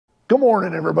Good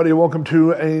morning, everybody. Welcome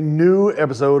to a new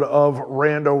episode of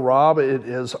Rando Rob. It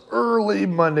is early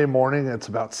Monday morning. It's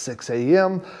about 6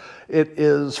 a.m. It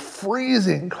is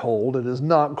freezing cold. It is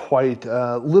not quite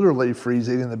literally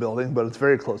freezing in the building, but it's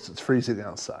very close. It's freezing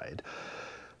outside.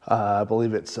 I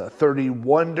believe it's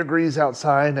 31 degrees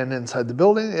outside, and inside the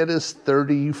building it is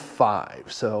 35.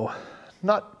 So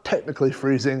not technically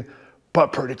freezing,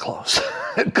 but pretty close.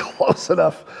 Close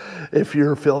enough if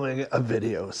you're filming a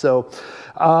video. So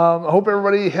I hope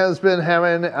everybody has been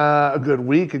having a good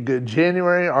week, a good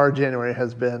January. Our January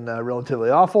has been relatively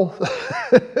awful.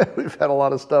 We've had a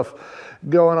lot of stuff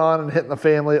going on and hitting the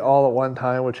family all at one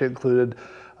time, which included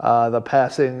the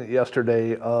passing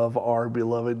yesterday of our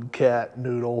beloved cat,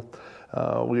 Noodle.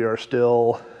 We are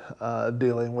still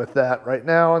dealing with that right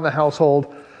now in the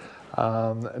household.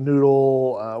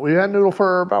 Noodle, we had Noodle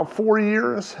for about 4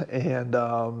 years, and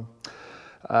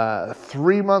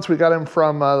 3 months we got him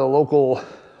from the local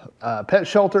pet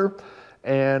shelter,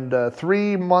 and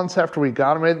 3 months after we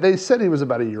got him, they said he was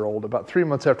about a year old. About 3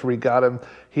 months after we got him,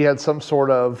 he had some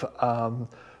sort of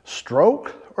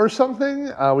stroke or something.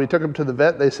 We took him to the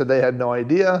vet. They said they had no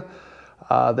idea.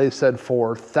 They said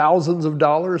for thousands of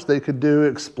dollars they could do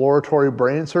exploratory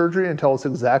brain surgery and tell us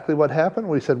exactly what happened.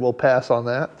 We said we'll pass on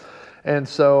that. And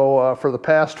so for the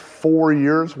past 4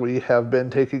 years, we have been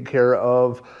taking care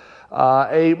of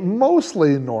a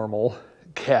mostly normal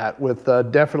cat with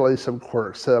definitely some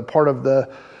quirks. Part of the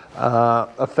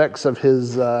effects of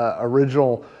his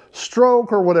original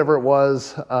stroke or whatever it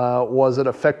was it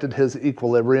affected his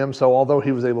equilibrium. So although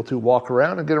he was able to walk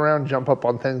around and get around, jump up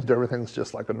on things, do everything's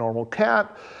just like a normal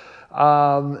cat,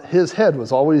 his head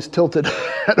was always tilted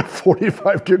at a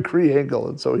 45-degree angle.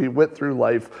 And so he went through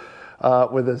life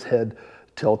with his head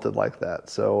tilted like that.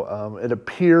 So it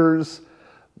appears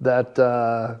that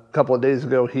a couple of days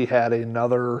ago he had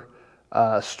another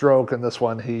stroke, and this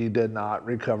one he did not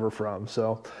recover from.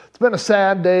 So it's been a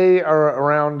sad day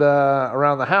around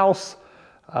the house,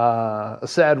 a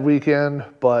sad weekend,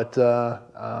 but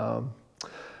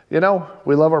you know,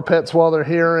 we love our pets while they're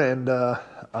here, and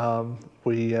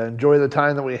we enjoy the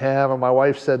time that we have. And my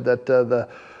wife said that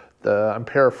I'm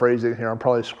paraphrasing here, I'm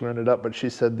probably screwing it up, but she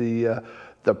said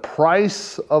the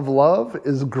price of love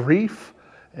is grief.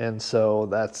 And so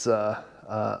that's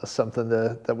something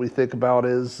that we think about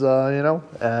is, you know,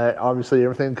 obviously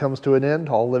everything comes to an end.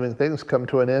 All living things come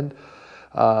to an end.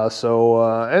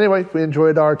 Anyway, we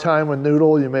enjoyed our time with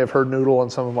Noodle. You may have heard Noodle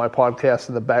on some of my podcasts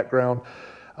in the background.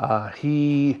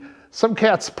 Some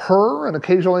cats purr, and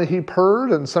occasionally he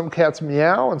purred, and some cats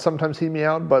meow, and sometimes he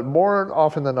meowed, but more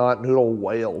often than not, Noodle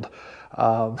wailed.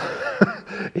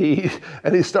 He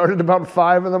started about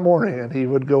 5 in the morning, and he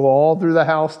would go all through the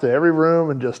house to every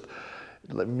room and just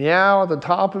meow at the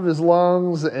top of his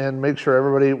lungs and make sure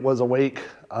everybody was awake.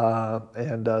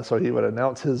 So he would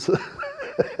announce his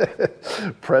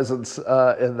presence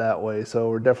in that way. So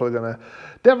we're definitely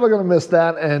gonna miss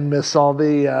that and miss all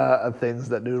the things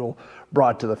that Noodle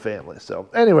brought to the family. So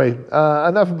anyway,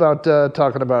 enough about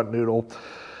talking about Noodle.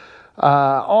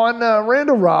 On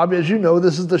Rando Rob, as you know,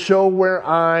 this is the show where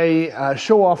I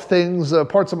show off things,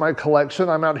 parts of my collection.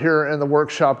 I'm out here in the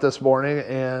workshop this morning,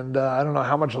 and I don't know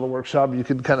how much of the workshop you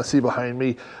can kind of see behind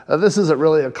me. This isn't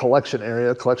really a collection area.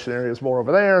 The collection area is more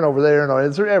over there and over there, and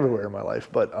it's everywhere in my life.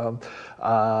 But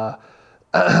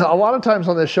a lot of times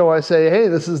on this show I say, hey,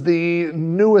 this is the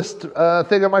newest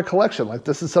thing in my collection. Like,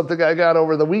 this is something I got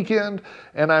over the weekend,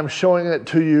 and I'm showing it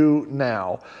to you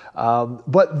now.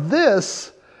 But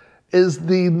this is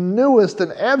the newest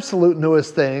and absolute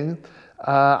newest thing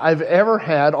I've ever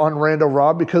had on Rando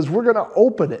Rob, because we're gonna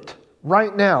open it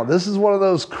right now. This is one of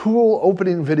those cool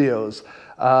opening videos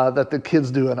that the kids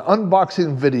do, an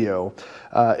unboxing video,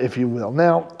 if you will.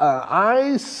 Now,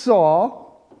 I saw,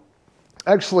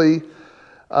 actually,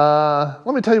 let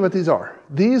me tell you what these are.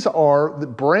 These are the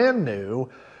brand new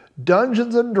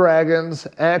Dungeons and Dragons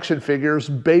action figures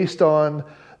based on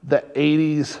the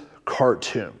 80s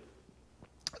cartoon.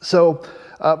 So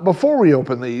before we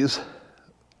open these,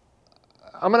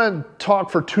 I'm going to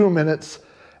talk for 2 minutes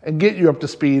and get you up to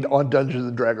speed on Dungeons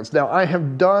and Dragons. Now, I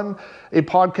have done a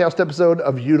podcast episode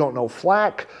of You Don't Know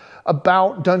Flack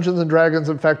about Dungeons and Dragons.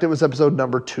 In fact, it was episode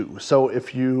number 2. So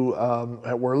if you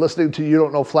were listening to You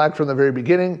Don't Know Flack from the very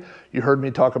beginning, you heard me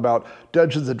talk about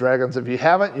Dungeons and Dragons. If you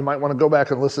haven't, you might want to go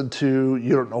back and listen to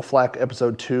You Don't Know Flack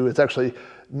episode 2. It's actually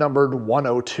numbered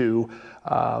 102.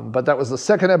 But that was the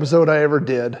second episode I ever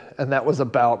did, and that was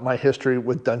about my history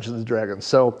with Dungeons and Dragons.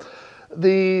 So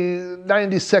the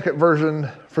 90-second version,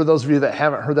 for those of you that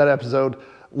haven't heard that episode,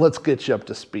 let's get you up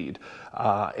to speed.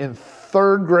 In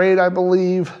 3rd grade, I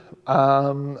believe,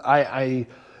 I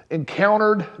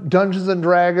encountered Dungeons and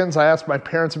Dragons. I asked my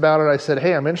parents about it. I said,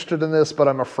 hey, I'm interested in this, but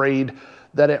I'm afraid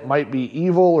that it might be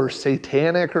evil or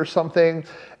satanic or something.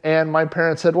 And my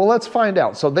parents said, well, let's find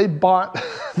out. So they bought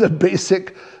the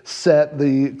basic set,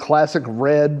 the classic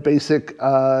red basic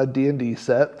D&D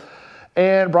set,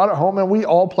 and brought it home, and we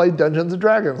all played Dungeons &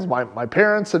 Dragons. My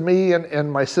parents and me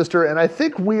and my sister, and I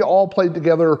think we all played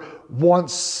together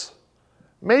once,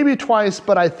 maybe twice,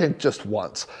 but I think just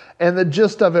once. And the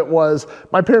gist of it was,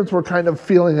 my parents were kind of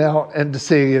feeling out and to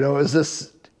see, is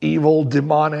this evil,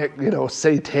 demonic,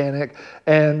 satanic?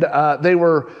 And they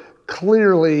were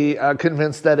clearly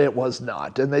convinced that it was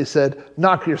not. And they said,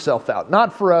 knock yourself out.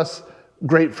 Not for us,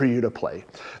 great for you to play.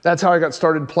 That's how I got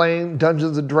started playing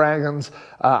Dungeons and Dragons.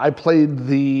 I played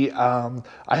I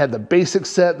had the basic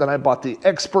set, then I bought the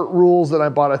expert rules, then I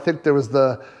bought, I think there was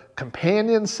the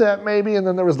companion set maybe, and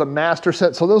then there was the master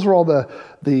set. So those were all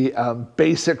the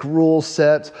basic rule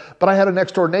sets. But I had a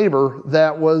next door neighbor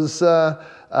that was,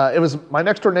 it was my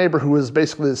next door neighbor who was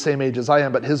basically the same age as I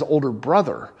am, but his older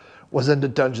brother was into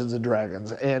Dungeons and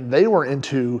Dragons, and they were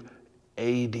into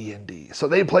AD&D. So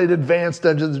they played advanced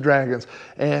Dungeons and Dragons.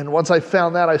 And once I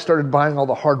found that, I started buying all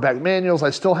the hardback manuals.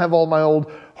 I still have all my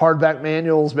old hardback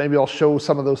manuals. Maybe I'll show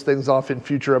some of those things off in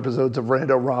future episodes of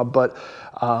Rando Rob. But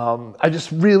I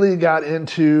just really got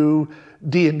into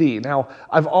D&D. Now,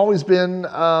 I've always been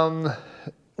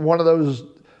one of those,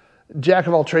 jack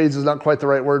of all trades is not quite the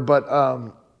right word, but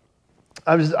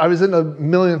I was into a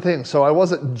million things. So I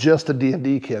wasn't just a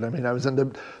D&D kid. I mean, I was into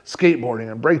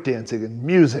skateboarding and breakdancing and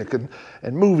music and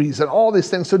movies and all these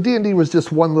things. So D&D was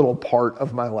just one little part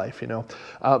of my life,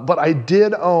 But I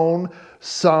did own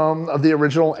some of the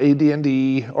original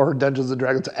AD&D or Dungeons &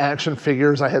 Dragons action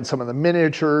figures. I had some of the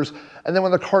miniatures. And then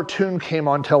when the cartoon came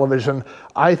on television,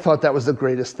 I thought that was the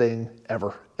greatest thing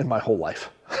ever in my whole life.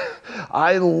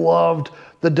 I loved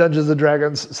the Dungeons &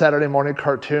 Dragons Saturday morning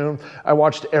cartoon. I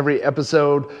watched every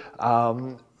episode.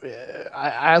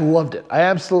 I loved it. I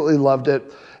absolutely loved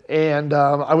it. And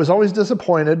I was always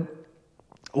disappointed,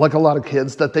 like a lot of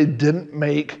kids, that they didn't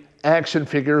make action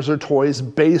figures or toys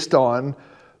based on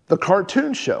the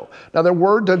cartoon show. Now, there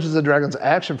were Dungeons & Dragons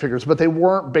action figures, but they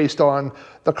weren't based on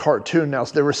the cartoon. Now,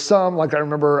 so there were some, like I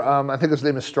remember, I think his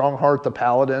name is Strongheart the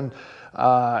Paladin.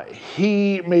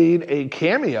 He made a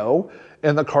cameo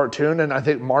in the cartoon, and I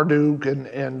think Marduk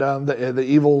and the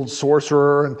evil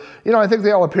sorcerer, and I think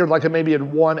they all appeared like maybe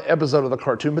in one episode of the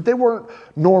cartoon, but they weren't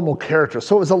normal characters.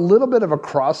 So it was a little bit of a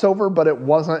crossover, but it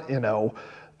wasn't,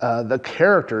 the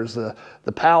characters, the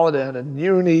Paladin and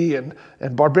Uni and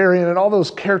Barbarian and all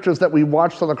those characters that we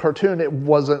watched on the cartoon. It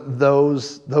wasn't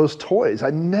those toys.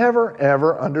 I never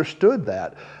ever understood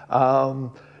that.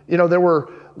 There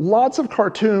were lots of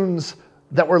cartoons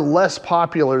that were less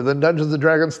popular than Dungeons &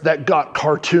 Dragons that got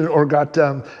cartoon or got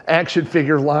action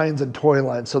figure lines and toy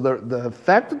lines. So the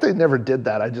fact that they never did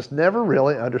that, I just never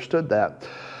really understood that.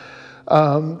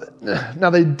 Now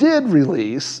they did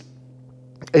release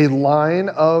a line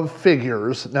of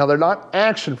figures. Now they're not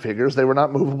action figures, they were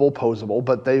not movable, posable,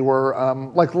 but they were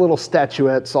like little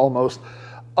statuettes almost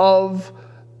of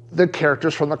the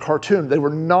characters from the cartoon. They were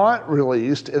not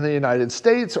released in the United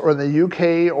States or in the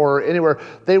UK or anywhere.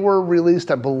 They were released,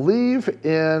 I believe,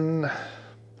 in,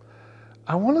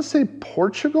 I want to say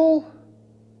Portugal.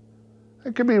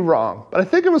 I could be wrong, but I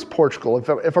think it was Portugal.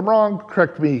 If I'm wrong,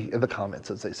 correct me in the comments,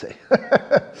 as they say.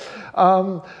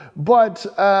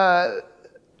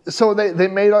 So they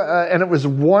made, and it was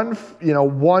one,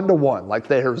 1-to-1. Like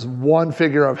there's one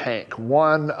figure of Hank,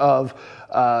 one of,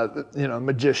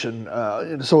 magician.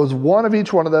 So it was one of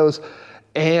each one of those.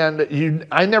 And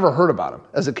I never heard about him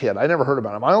as a kid. I never heard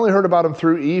about him. I only heard about him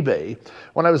through eBay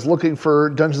when I was looking for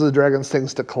Dungeons & Dragons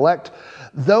things to collect.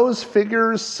 Those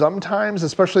figures sometimes,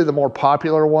 especially the more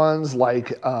popular ones like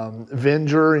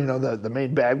Venger, the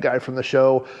main bad guy from the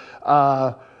show,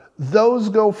 those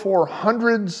go for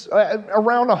hundreds,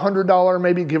 around $100,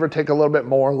 maybe give or take a little bit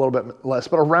more, a little bit less,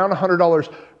 but around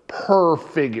 $100 per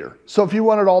figure. So if you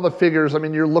wanted all the figures,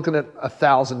 you're looking at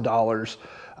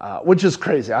 $1,000, which is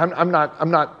crazy. I'm not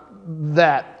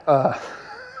that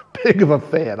big of a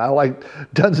fan. I like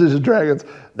Dungeons & Dragons,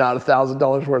 not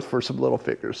 $1,000 worth for some little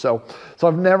figures. So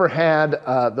I've never had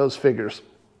those figures.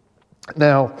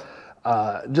 Now,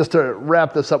 just to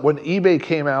wrap this up, when eBay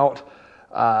came out,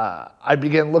 I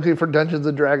began looking for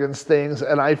Dungeons & Dragons things,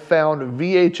 and I found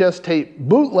bootleg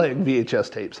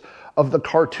VHS tapes of the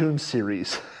cartoon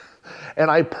series. And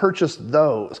I purchased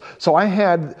those. So I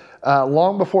had,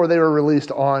 long before they were released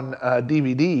on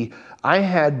DVD, I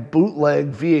had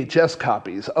bootleg VHS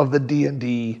copies of the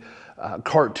D&D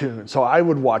cartoon. So I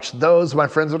would watch those. My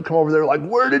friends would come over there like,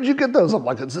 where did you get those? I'm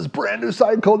like, it's this brand new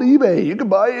site called eBay. You can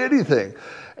buy anything.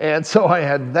 And so I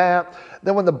had that.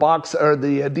 Then when the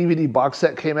DVD box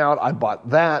set came out, I bought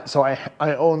that. So I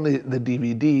own the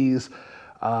DVDs.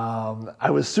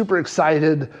 I was super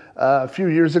excited. A few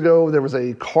years ago, there was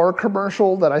a car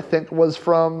commercial that I think was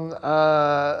from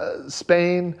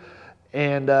Spain.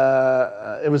 And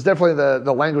it was definitely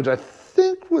the language, I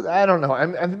don't know. I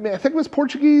think it was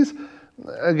Portuguese.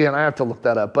 Again, I have to look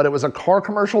that up. But it was a car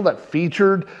commercial that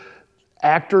featured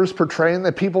actors portraying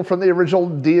the people from the original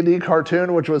D&D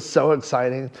cartoon, which was so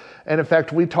exciting. And in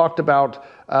fact, we talked about,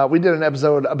 we did an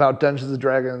episode about Dungeons &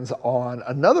 Dragons on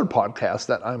another podcast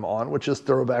that I'm on, which is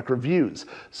Throwback Reviews.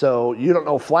 So You Don't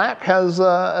Know Flack has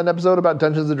an episode about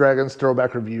Dungeons & Dragons.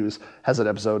 Throwback Reviews has an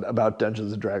episode about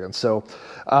Dungeons & Dragons. So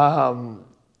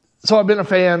I've been a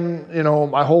fan,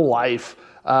 my whole life.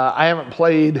 I haven't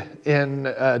played in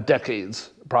decades,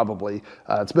 probably.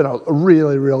 It's been a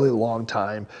really, really long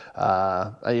time.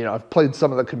 I've played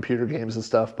some of the computer games and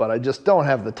stuff, but I just don't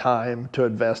have the time to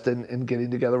invest in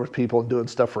getting together with people and doing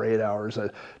stuff for 8 hours,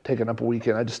 taking up a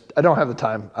weekend. I don't have the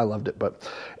time. I loved it. But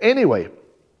anyway,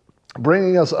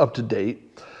 bringing us up to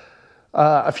date.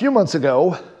 A few months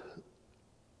ago,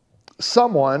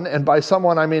 someone, and by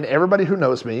someone I mean everybody who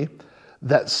knows me,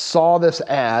 that saw this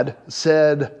ad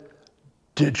said,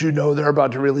 did you know they're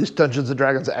about to release Dungeons &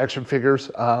 Dragons action figures?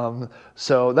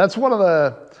 So that's one of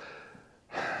the,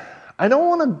 I don't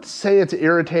want to say it's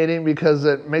irritating because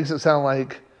it makes it sound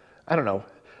like, I don't know.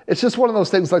 It's just one of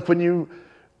those things like when you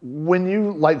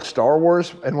like Star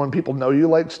Wars and when people know you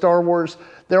like Star Wars,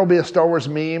 there'll be a Star Wars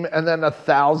meme and then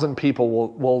 1,000 people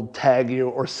will tag you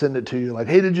or send it to you like,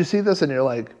 hey, did you see this? And you're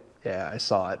like, yeah, I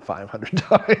saw it 500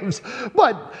 times.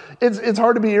 But it's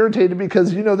hard to be irritated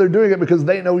because they're doing it because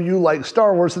they know you like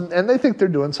Star Wars and they think they're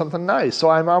doing something nice. So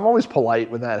I'm always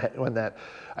polite when that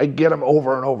I get them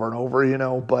over and over and over,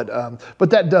 But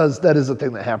that is a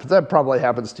thing that happens. That probably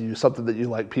happens to you. Something that you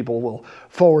like, people will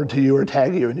forward to you or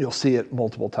tag you, and you'll see it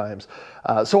multiple times.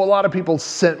 So a lot of people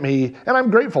sent me, and I'm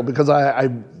grateful because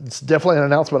it's definitely an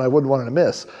announcement I wouldn't want to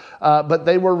miss. But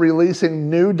they were releasing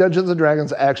new Dungeons &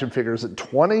 Dragons action figures in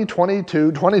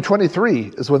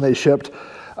 2023 is when they shipped,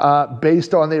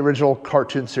 based on the original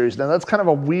cartoon series. Now that's kind of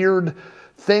a weird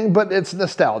thing, but it's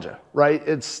nostalgia, right?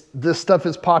 This stuff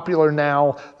is popular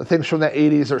now. The things from the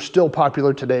 80s are still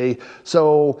popular today.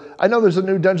 So I know there's a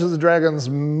new Dungeons & Dragons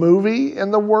movie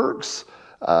in the works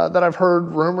that I've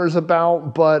heard rumors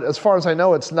about, but as far as I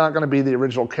know, it's not going to be the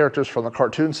original characters from the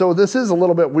cartoon. So this is a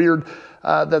little bit weird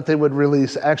that they would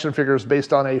release action figures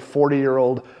based on a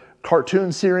 40-year-old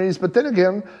cartoon series. But then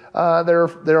again,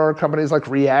 there are companies like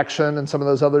Reaction and some of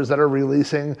those others that are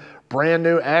releasing brand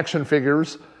new action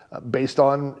figures based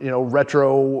on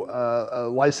retro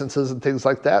licenses and things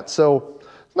like that. So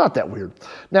it's not that weird.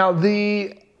 Now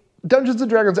the Dungeons &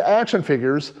 Dragons action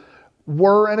figures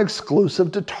were an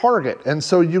exclusive to Target, and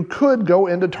so you could go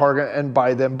into Target and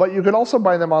buy them, but you could also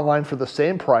buy them online for the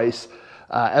same price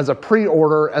as a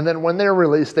pre-order, and then when they're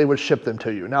released, they would ship them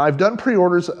to you. Now I've done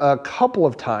pre-orders a couple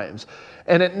of times,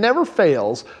 and it never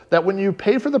fails that when you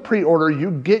pay for the pre-order,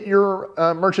 you get your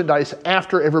merchandise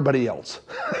after everybody else.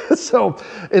 So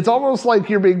it's almost like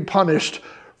you're being punished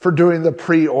for doing the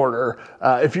pre-order.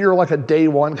 If you're like a day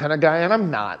one kind of guy, and I'm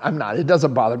not. It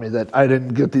doesn't bother me that I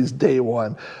didn't get these day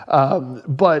one.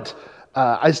 But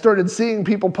I started seeing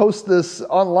people post this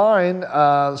online.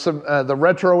 The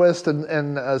Retroist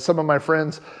and some of my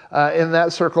friends in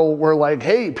that circle were like,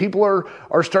 hey, people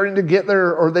are starting to get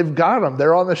or they've got them.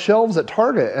 They're on the shelves at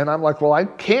Target. And I'm like, well, I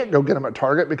can't go get them at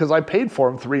Target because I paid for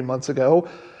them 3 months ago.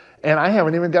 And I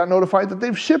haven't even got notified that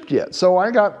they've shipped yet. So I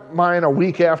got mine a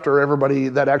week after everybody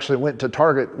that actually went to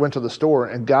Target went to the store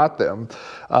and got them.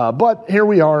 But here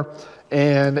we are.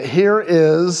 And here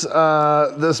is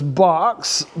this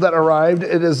box that arrived.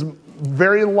 It is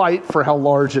very light for how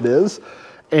large it is.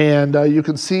 And you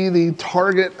can see the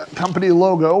Target company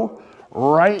logo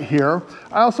right here.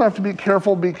 I also have to be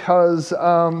careful because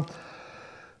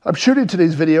I'm shooting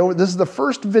today's video. This is the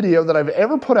first video that I've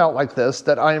ever put out like this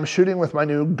that I am shooting with my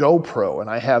new GoPro. And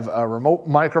I have a remote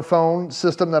microphone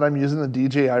system that I'm using, the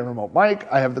DJI remote mic.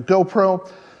 I have the GoPro.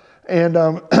 And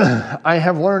I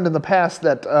have learned in the past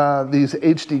that these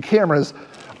HD cameras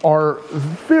are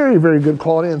very, very good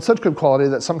quality, and such good quality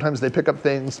that sometimes they pick up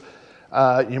things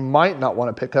you might not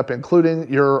want to pick up, including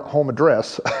your home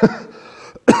address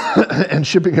and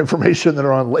shipping information that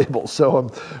are on labels. So I'm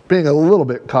being a little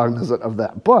bit cognizant of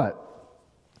that. But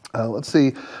let's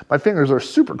see, my fingers are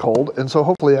super cold, and so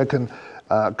hopefully I can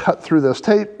cut through this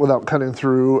tape without cutting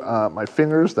through my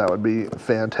fingers. That would be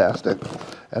fantastic,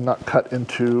 and not cut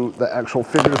into the actual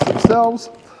figures themselves.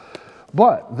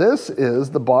 But this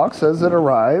is the box as it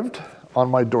arrived on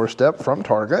my doorstep from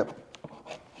Target.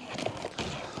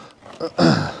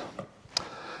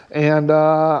 And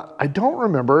I don't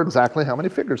remember exactly how many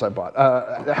figures I bought.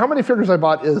 How many figures I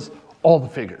bought is all the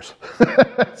figures.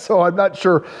 So I'm not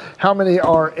sure how many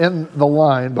are in the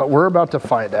line, but we're about to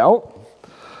find out.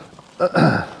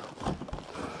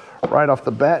 Right off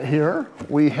the bat here,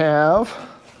 we have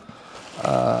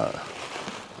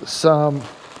some,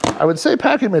 I would say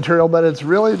packing material, but it's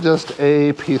really just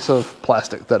a piece of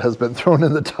plastic that has been thrown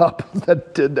in the top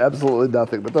that did absolutely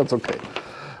nothing, but that's okay.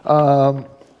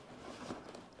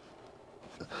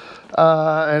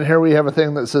 And here we have a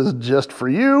thing that says just for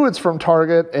you. It's from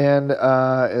Target, and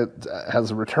it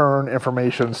has return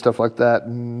information, stuff like that.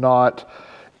 Not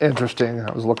interesting.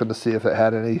 I was looking to see if it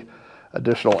had any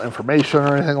additional information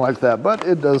or anything like that, but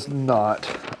it does not.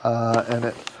 And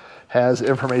it has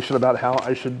information about how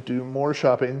I should do more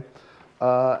shopping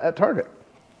at Target.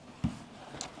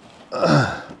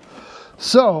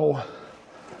 So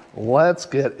let's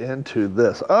get into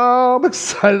this. Oh, I'm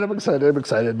excited, I'm excited, I'm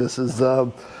excited. This is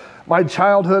my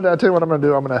childhood. I'll tell you what I'm gonna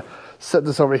do. I'm gonna set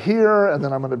this over here, and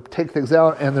then I'm gonna take things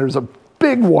out, and there's a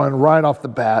big one right off the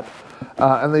bat.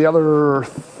 And the other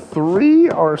three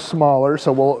are smaller,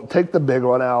 so we'll take the big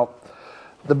one out.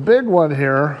 The big one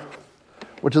here,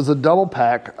 which is a double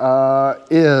pack,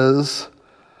 is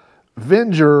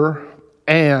Venger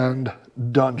and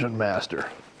Dungeon Master.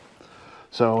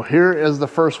 So here is the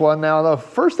first one. Now, the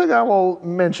first thing I will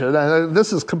mention, and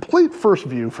this is complete first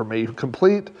view for me,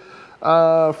 complete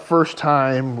first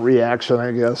time reaction,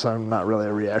 I guess. I'm not really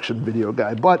a reaction video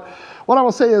guy, but what I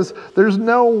will say is there's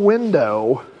no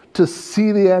window to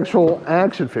see the actual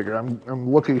action figure. I'm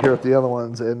looking here at the other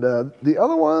ones, and the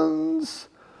other ones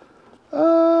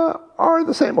are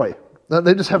the same way.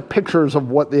 They just have pictures of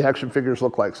what the action figures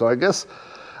look like. So I guess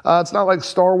it's not like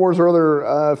Star Wars or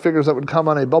other figures that would come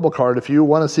on a bubble card. If you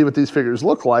want to see what these figures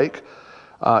look like,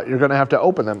 you're going to have to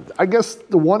open them. I guess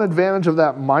the one advantage of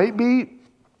that might be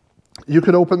you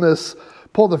could open this,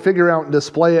 pull the figure out and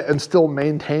display it and still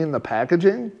maintain the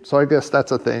packaging. So I guess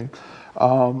that's a thing.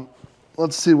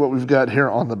 Let's see what we've got here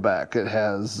on the back. It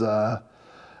has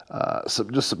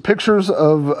just some pictures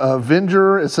of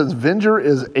Venger. It says Venger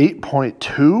is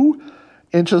 8.2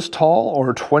 inches tall,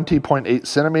 or 20.8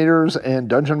 centimeters, and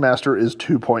Dungeon Master is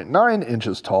 2.9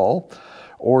 inches tall,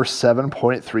 or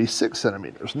 7.36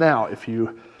 centimeters. Now, if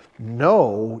you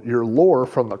know your lore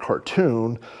from the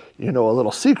cartoon, you know a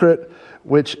little secret,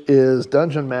 which is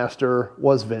Dungeon Master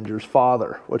was Venger's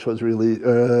father, which was really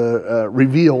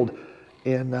revealed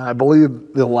in, I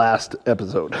believe, the last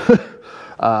episode.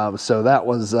 So that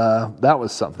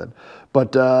was something.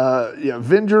 But yeah,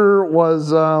 Venger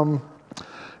was,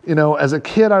 you know, as a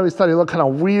kid, I always thought he looked kind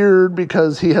of weird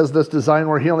because he has this design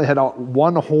where he only had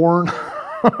one horn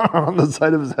on the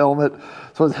side of his helmet,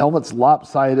 so his helmet's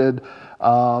lopsided.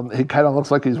 He kind of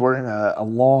looks like he's wearing a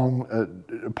long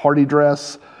party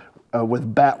dress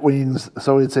with bat wings.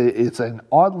 So it's an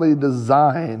oddly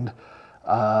designed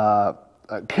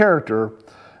character.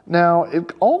 Now,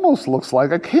 it almost looks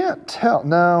like, I can't tell.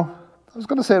 No, I was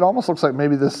going to say it almost looks like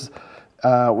maybe this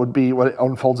would be what it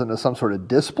unfolds into some sort of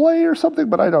display or something,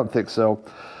 but I don't think so.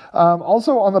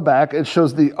 Also on the back, it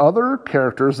shows the other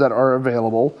characters that are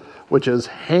available, which is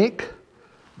Hank,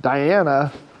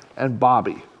 Diana, and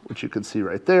Bobby, which you can see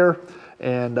right there.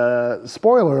 And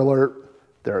spoiler alert,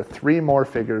 there are 3 more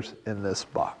figures in this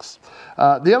box.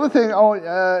 The other thing,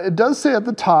 it does say at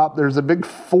the top, there's a big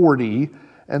 40,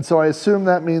 and so I assume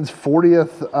that means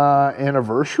 40th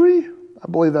anniversary. I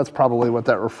believe that's probably what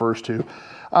that refers to.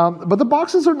 But the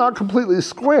boxes are not completely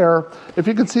square. If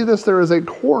you can see this, there is a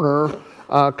corner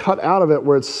cut out of it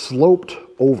where it's sloped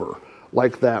over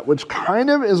like that, which kind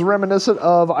of is reminiscent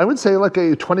of, I would say, like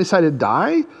a 20-sided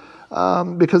die,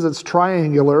 because it's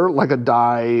triangular, like a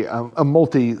die, a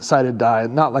multi-sided die,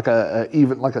 not like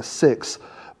even like a 6,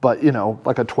 but you know,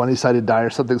 like a 20-sided die or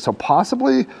something. So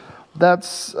possibly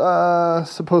that's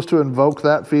supposed to invoke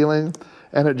that feeling.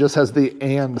 And it just has the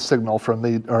and signal from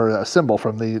the, or a symbol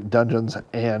from the Dungeons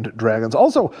and Dragons.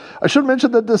 Also, I should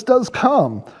mention that this does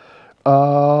come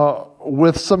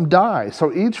with some die.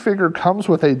 So each figure comes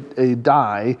with a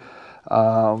die,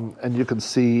 and you can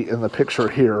see in the picture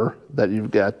here that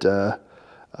you've got, it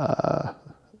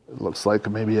looks like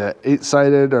maybe a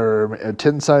 8-sided or a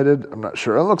 10-sided. I'm not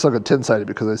sure. It looks like a 10-sided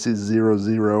because I see 0,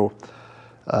 0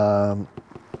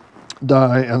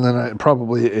 die, and then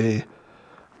probably a,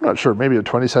 I'm not sure, maybe a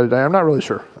 20-sided die. I'm not really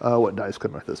sure what dice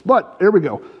come with this. But here we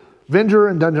go.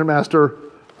 Venger and Dungeon Master,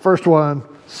 first one,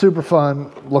 super fun.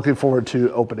 Looking forward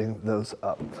to opening those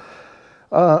up.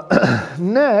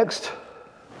 Next,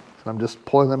 I'm just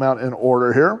pulling them out in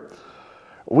order here.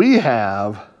 We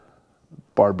have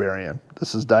Barbarian.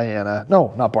 This is Diana.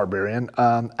 No, not Barbarian.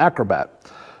 Acrobat.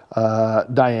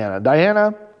 Diana.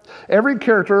 Diana, every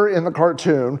character in the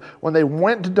cartoon, when they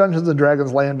went to Dungeons and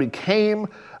Dragons Land, became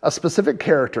a specific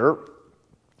character,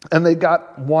 and they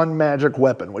got one magic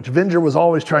weapon, which Venger was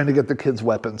always trying to get the kids'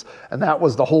 weapons. And that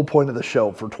was the whole point of the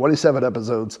show. For 27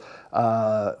 episodes,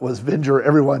 was Venger,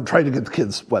 everyone trying to get the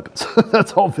kids' weapons.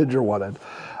 That's all Venger wanted.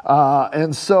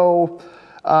 And so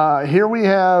here we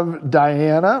have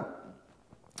Diana,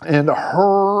 and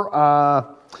her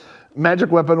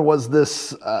magic weapon was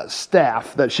this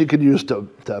staff that she could use to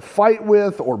fight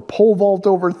with or pole vault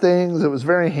over things. It was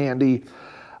very handy.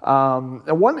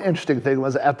 And one interesting thing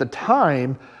was, at the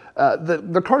time,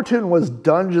 the cartoon was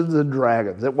Dungeons and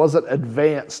Dragons. It wasn't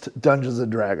advanced Dungeons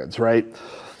and Dragons, right?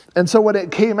 And so when it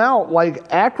came out, like,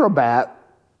 Acrobat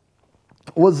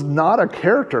was not a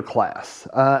character class,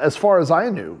 as far as I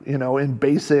knew, you know, in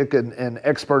basic and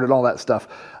expert and all that stuff.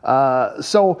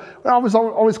 So I was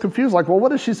always confused, like, well,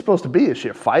 what is she supposed to be? Is she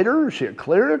a fighter? Is she a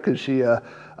cleric? Is she a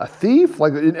thief?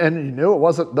 Like, and you knew it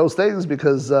wasn't those things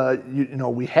because, you know,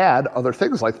 we had other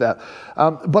things like that.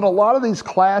 But a lot of these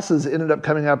classes ended up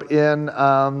coming up in,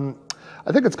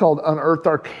 I think it's called Unearthed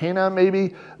Arcana,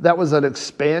 maybe. That was an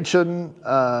expansion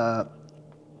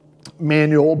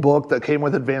manual book that came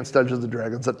with Advanced Dungeons and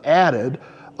Dragons that added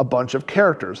a bunch of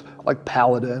characters like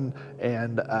Paladin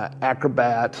and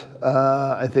Acrobat,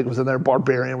 I think was in there,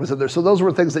 Barbarian was in there. So those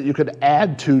were things that you could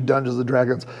add to Dungeons and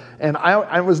Dragons. And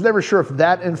I was never sure if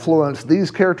that influenced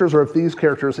these characters or if these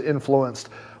characters influenced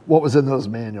what was in those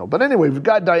manual. But anyway, we've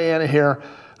got Diana here.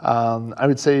 I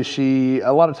would say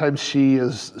a lot of times she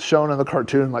is shown in the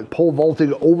cartoon like pole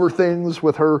vaulting over things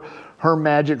with her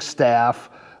magic staff.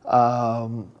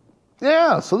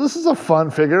 Yeah, so this is a fun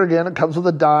figure. Again, it comes with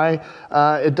a die.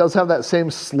 It does have that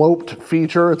same sloped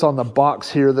feature. It's on the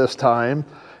box here this time.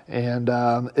 And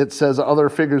it says other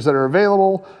figures that are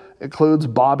available includes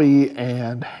Bobby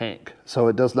and Hank. So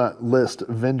it does not list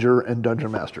Venger and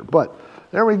Dungeon Master. But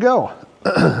there we go.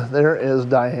 There is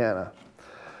Diana.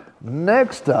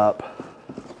 Next up,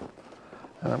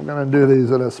 and I'm going to do these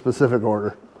in a specific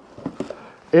order,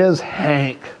 is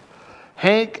Hank.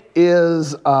 Hank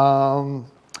is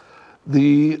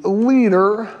the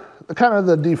leader, kind of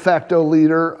the de facto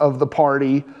leader of the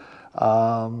party.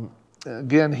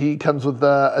 Again, he comes with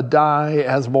a die,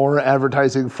 has more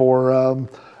advertising for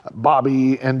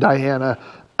Bobby and Diana,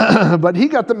 but he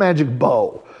got the magic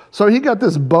bow. So he got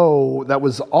this bow that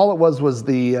was, all it was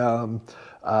the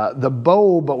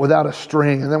bow, but without a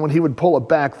string. And then when he would pull it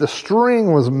back, the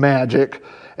string was magic,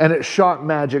 and it shot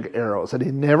magic arrows. And he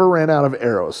never ran out of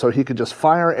arrows, so he could just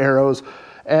fire arrows.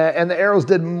 And the arrows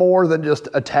did more than just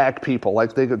attack people.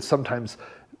 Like, they could sometimes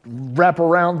wrap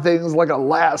around things like a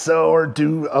lasso or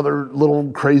do other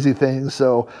little crazy things.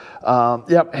 So,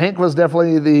 yep, Hank was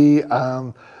definitely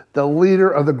the leader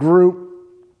of the group.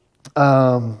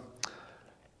 Yeah,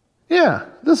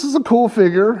 this is a cool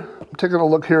figure. I'm taking a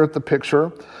look here at the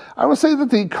picture. I would say that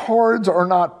the cards are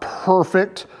not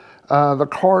perfect. The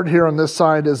card here on this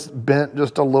side is bent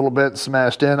just a little bit,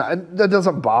 smashed in. That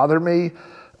doesn't bother me.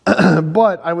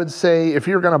 But I would say if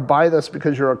you're going to buy this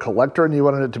because you're a collector and you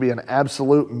wanted it to be an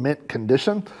absolute mint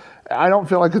condition, I don't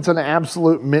feel like it's an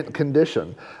absolute mint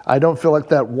condition. I don't feel like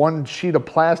that one sheet of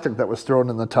plastic that was thrown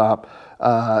in the top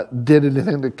did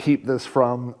anything to keep this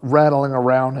from rattling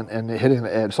around and hitting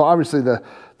the edge. So obviously the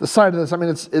side of this, I mean,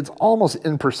 it's almost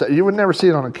imperceptible. You would never see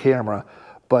it on a camera,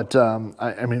 but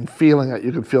I mean, feeling it,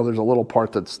 you could feel there's a little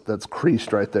part that's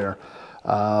creased right there.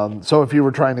 So if you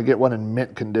were trying to get one in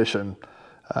mint condition,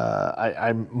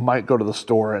 I might go to the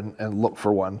store and look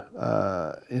for one,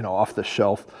 you know, off the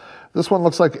shelf. This one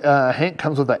looks like Hank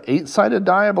comes with an 8-sided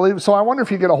die, I believe. So I wonder if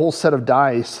you get a whole set of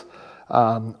dice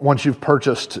once you've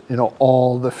purchased, you know,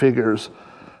 all the figures.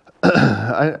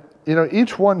 You know,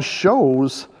 each one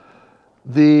shows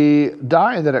the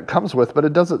die that it comes with, but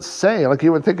it doesn't say, like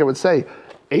you would think it would say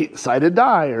 8-sided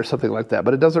die or something like that,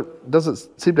 but it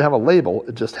doesn't seem to have a label.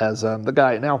 It just has the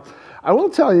guy. Now, I will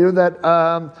tell you that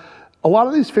a lot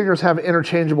of these figures have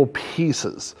interchangeable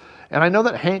pieces. And I know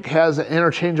that Hank has an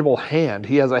interchangeable hand.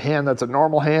 He has a hand that's a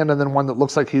normal hand and then one that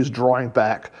looks like he's drawing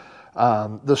back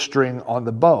the string on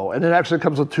the bow. And it actually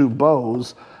comes with 2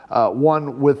 bows,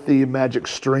 one with the magic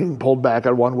string pulled back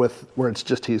and one with where it's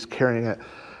just he's carrying it.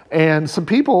 And some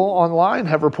people online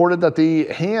have reported that the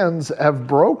hands have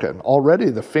broken already.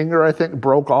 The finger, I think,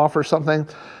 broke off or something.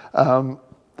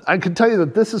 I can tell you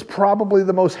that this is probably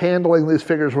the most handling these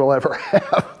figures will ever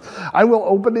have. I will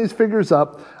open these figures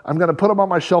up. I'm going to put them on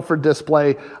my shelf for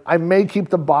display. I may keep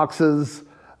the boxes.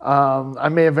 I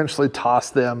may eventually toss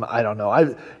them. I don't know.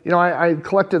 I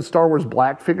collected Star Wars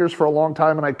Black figures for a long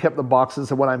time, and I kept the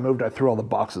boxes. And when I moved, I threw all the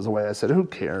boxes away. I said, "Who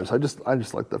cares? I just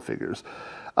like the figures."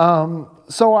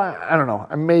 So I don't know.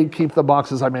 I may keep the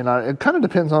boxes. I may not. It kind of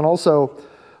depends on also.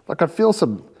 Like I feel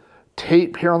some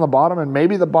tape here on the bottom, and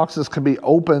maybe the boxes can be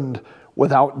opened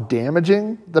without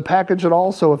damaging the package at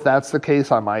all. So if that's the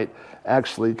case, I might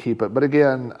actually keep it. But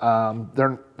again,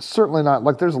 they're certainly not,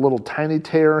 like there's a little tiny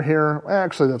tear here.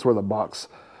 Actually, that's where the box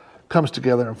comes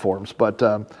together and forms. But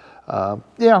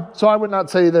yeah, so I would not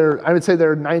say I would say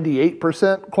they're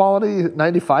 98% quality,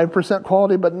 95%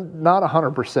 quality, but not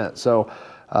 100%. So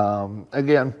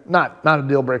again, not a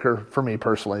deal breaker for me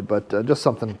personally, but just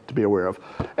something to be aware of.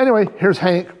 Anyway, here's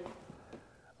Hank.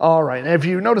 All right, and if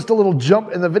you noticed a little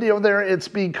jump in the video there, it's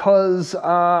because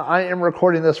I am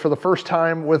recording this for the first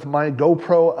time with my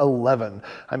GoPro 11.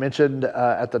 I mentioned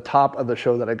at the top of the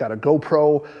show that I got a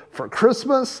GoPro for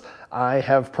Christmas. I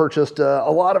have purchased a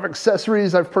lot of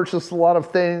accessories. I've purchased a lot of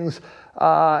things,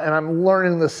 and I'm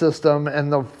learning the system.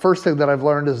 And the first thing that I've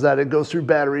learned is that it goes through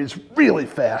batteries really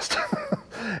fast.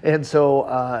 And so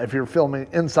if you're filming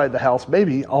inside the house,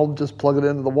 maybe I'll just plug it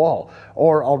into the wall,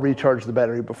 or I'll recharge the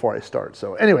battery before I start.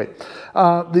 So anyway,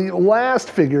 the last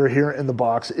figure here in the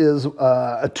box is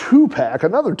a 2-pack,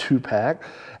 another 2-pack.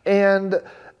 And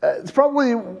it's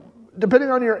probably,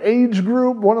 depending on your age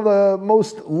group, one of the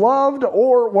most loved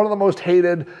or one of the most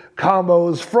hated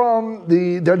combos from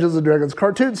the Dungeons & Dragons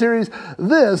cartoon series.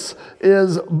 This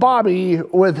is Bobby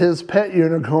with his pet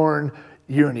unicorn,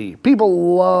 Uni.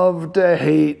 People love to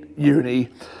hate Uni.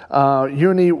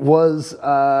 Uni was,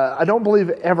 I don't believe,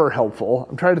 ever helpful.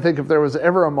 I'm trying to think if there was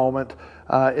ever a moment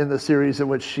in the series in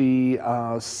which she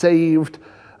saved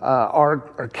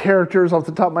our characters. Off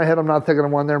the top of my head, I'm not thinking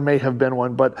of one. There may have been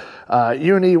one, but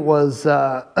Uni was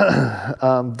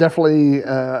definitely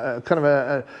kind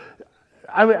of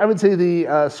I would say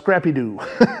the Scrappy-Doo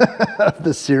of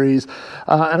the series.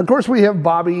 And of course we have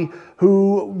Bobby,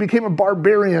 who became a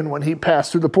barbarian when he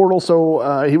passed through the portal.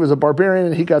 So he was a barbarian,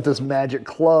 and he got this magic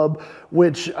club,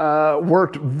 which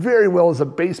worked very well as a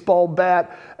baseball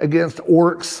bat against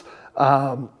orcs.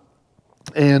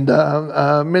 And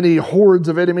many hordes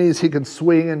of enemies. He could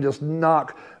swing and just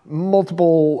knock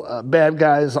multiple bad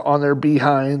guys on their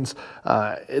behinds.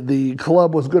 The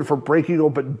club was good for breaking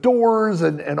open doors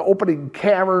and opening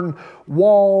cavern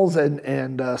walls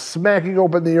and smacking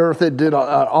open the earth. It did an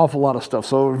awful lot of stuff.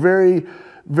 So very,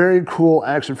 very cool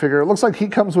action figure. It looks like he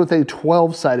comes with a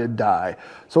 12-sided die.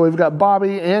 So we've got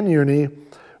Bobby and Uni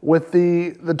with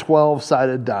the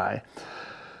 12-sided die.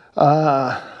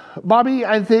 Bobby,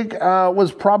 I think,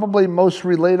 was probably most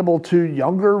relatable to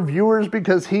younger viewers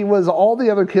because all the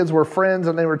other kids were friends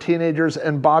and they were teenagers,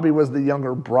 and Bobby was the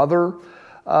younger brother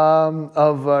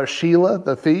of Sheila,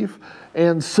 the thief.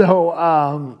 And so,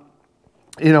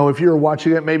 if you were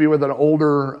watching it maybe with an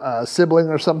older sibling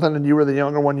or something and you were the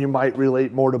younger one, you might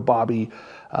relate more to Bobby.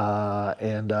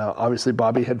 Obviously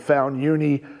Bobby had found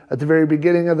Uni at the very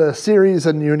beginning of the series,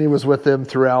 and Uni was with them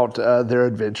throughout their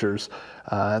adventures.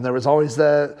 And there was always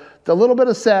the little bit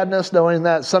of sadness knowing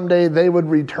that someday they would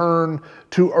return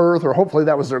to Earth, or hopefully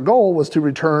that was their goal, was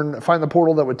to find the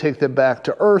portal that would take them back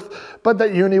to Earth, but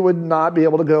that Uni would not be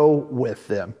able to go with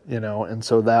them, and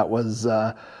so that was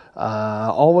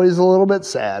always a little bit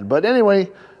sad. But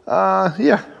anyway,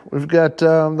 yeah, we've got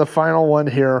the final one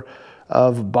here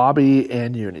of Bobby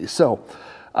and Uni. So,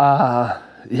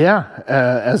 yeah,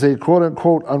 as a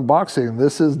quote-unquote unboxing,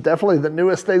 this is definitely the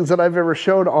newest things that I've ever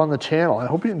showed on the channel. I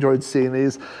hope you enjoyed seeing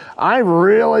these. I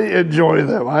really enjoy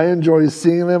them. I enjoy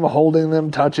seeing them, holding them,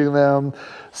 touching them,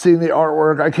 seeing the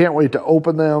artwork. I can't wait to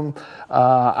open them.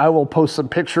 I will post some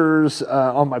pictures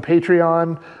on my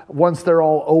Patreon once they're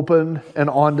all open and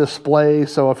on display.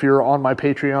 So if you're on my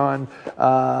Patreon,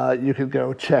 you can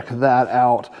go check that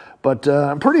out. But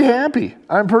I'm pretty happy.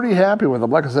 I'm pretty happy with them.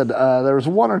 Like I said, there was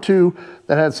one or two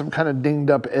that had some kind of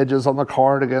dinged up edges on the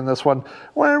card. Again, this one,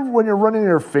 when you're running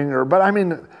your finger. But I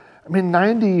mean,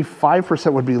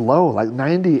 95% would be low, like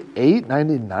 98,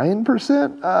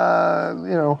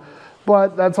 99%,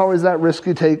 But that's always that risk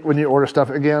you take when you order stuff.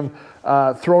 Again,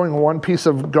 throwing one piece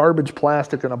of garbage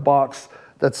plastic in a box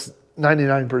that's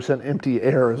 99% empty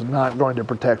air is not going to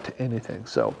protect anything.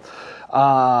 So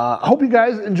I hope you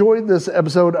guys enjoyed this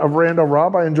episode of Rando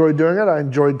Rob. I enjoyed doing it. I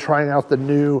enjoyed trying out the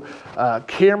new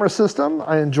camera system.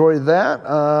 I enjoyed that.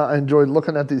 I enjoyed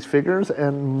looking at these figures.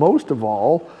 And most of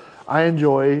all, I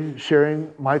enjoy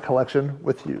sharing my collection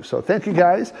with you. So thank you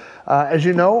guys. As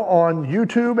you know, on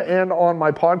YouTube and on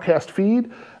my podcast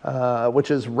feed,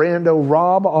 which is Rando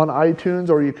Rob on iTunes,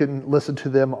 or you can listen to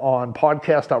them on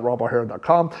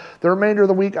podcast.robohara.com. The remainder of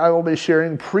the week, I will be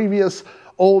sharing previous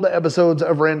old episodes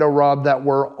of Rando Rob that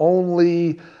were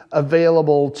only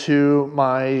available to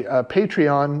my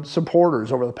Patreon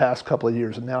supporters over the past couple of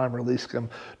years, and now I'm releasing them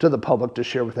to the public to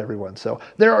share with everyone. So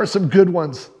there are some good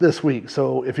ones this week.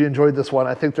 So if you enjoyed this one,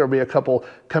 I think there'll be a couple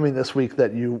coming this week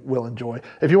that you will enjoy.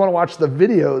 If you want to watch the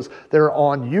videos, they're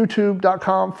on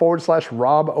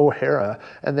youtube.com/Rob O'Hara,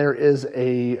 and there is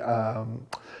a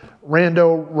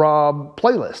Rando Rob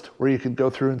playlist where you can go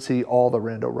through and see all the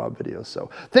Rando Rob videos. So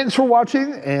thanks for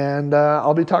watching, and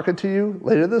I'll be talking to you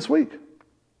later this week.